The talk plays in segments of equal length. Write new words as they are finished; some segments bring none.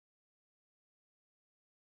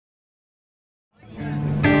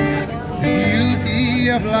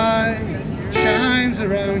of life shines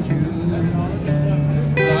around you,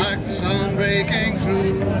 like the sun breaking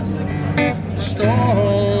through the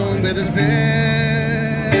storm that has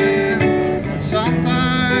been. But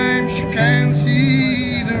sometimes you can't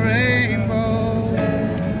see the rainbow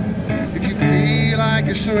if you feel like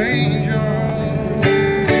a stranger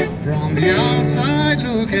from the outside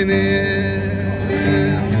looking in.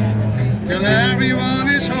 Till everyone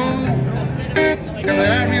is home, till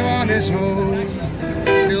everyone is home,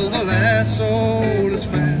 till the last soul is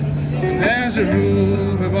fed, and there's a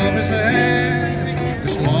roof above his head.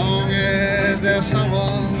 As long as there's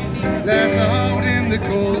someone left out in the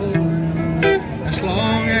cold, as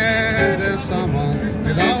long as there's someone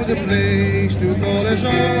without a place to call his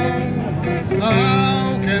own.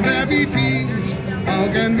 How can there be peace? How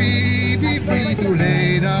can we be free to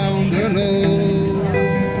lay down the load?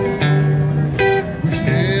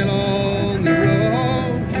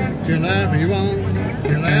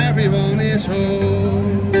 Till everyone is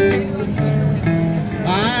home.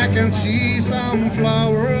 I can see some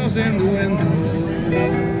flowers in the window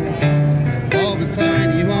of a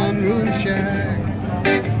tiny one-room shack,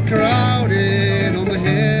 crowded on the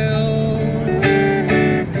hill.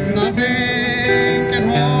 Nothing can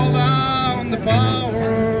hold down the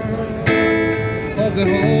power of the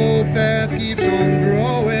hope that keeps on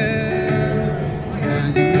growing,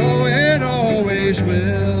 and you know it always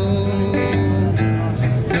will.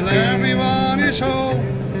 Home,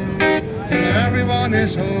 till everyone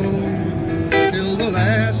is home, till the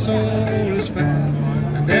last soul is fed,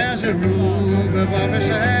 and there's a roof above his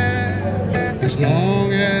head. As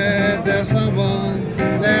long as there's someone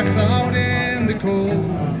left out in the cold,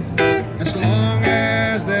 as long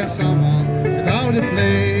as there's someone without a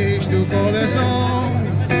place to call his own.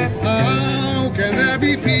 How can there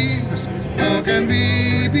be peace? How can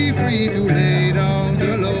we be free to lay down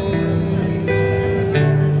the load?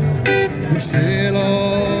 Still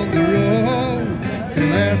on the road,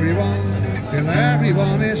 till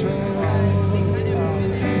everyone is home.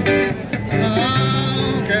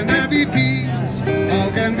 How can there be peace? How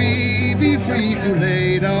can we be free to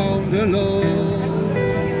lay down the load?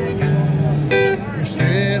 We're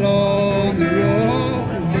still on the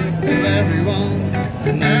road,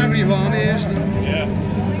 till everyone is home.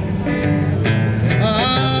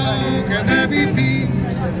 How can there be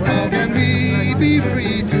peace? How can we be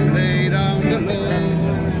free to lay down the load?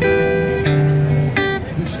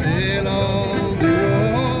 We're still on the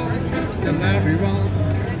road, till everyone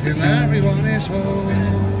is home.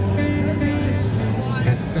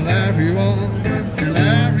 Till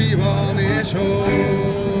everyone is home.